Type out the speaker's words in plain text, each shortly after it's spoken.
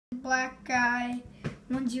Black Guy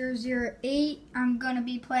 1008. I'm gonna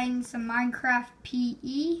be playing some Minecraft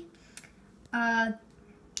PE.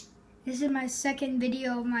 This is my second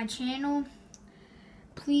video of my channel.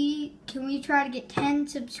 Please, can we try to get 10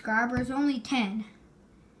 subscribers? Only 10.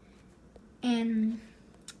 And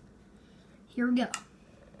here we go.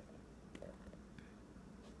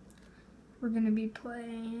 We're gonna be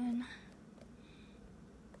playing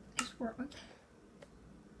this world.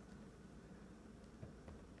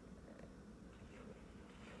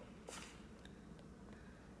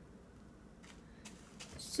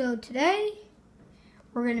 So today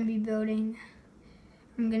we're gonna be building.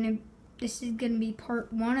 This is gonna be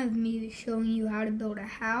part 1 of me showing you how to build a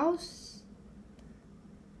house.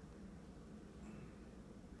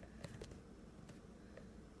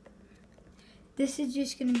 This is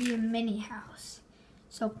just gonna be a mini house.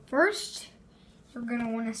 So first, you're gonna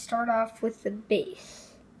wanna start off with the base.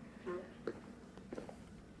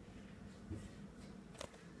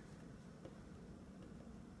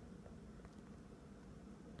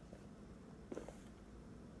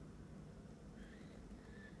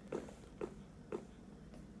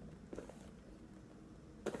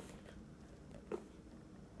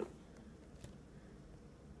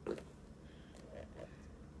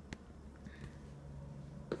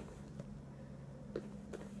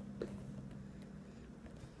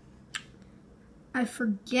 I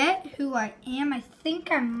forget who I am. I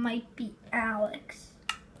think I might be Alex.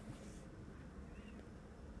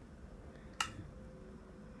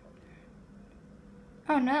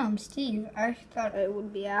 Oh no, I'm Steve. I thought I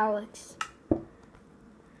would be Alex.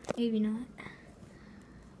 Maybe not.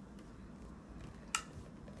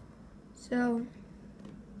 So,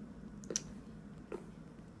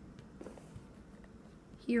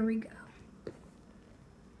 here we go.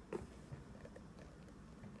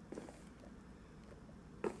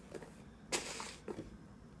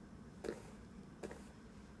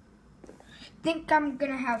 I think I'm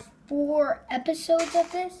gonna have 4 episodes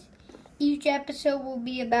of this. Each episode will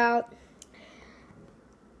be about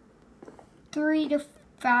 3 to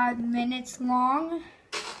 5 minutes long.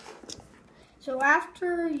 So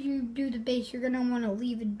after you do the base, you're gonna wanna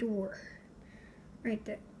leave a door right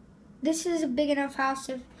there. This is a big enough house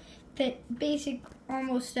to fit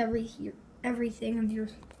almost everything of your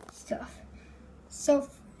stuff. So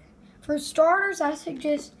for starters, I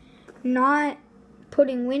suggest not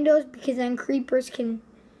putting windows, because then creepers can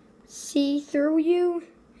see through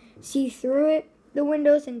the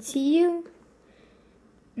windows and see you,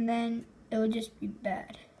 and then it will just be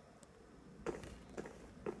bad.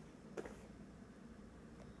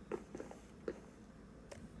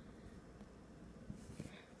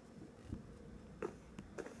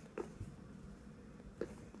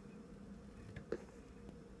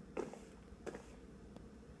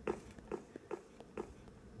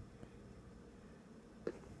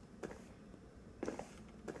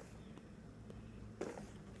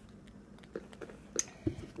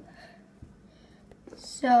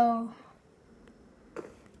 So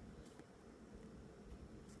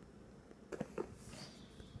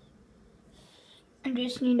I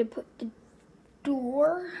just need to put the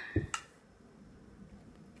door.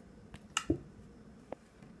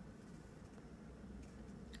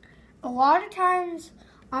 A lot of times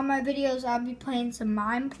on my videos I'll be playing some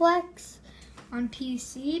Mineplex on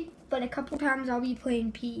PC, but a couple times I'll be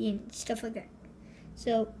playing PE and stuff like that.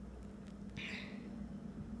 So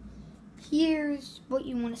here's what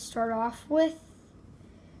you want to start off with,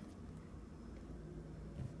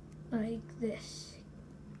 like this.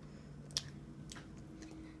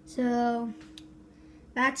 So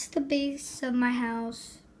that's the base of my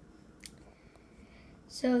house.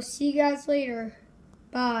 So see you guys later.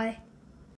 Bye.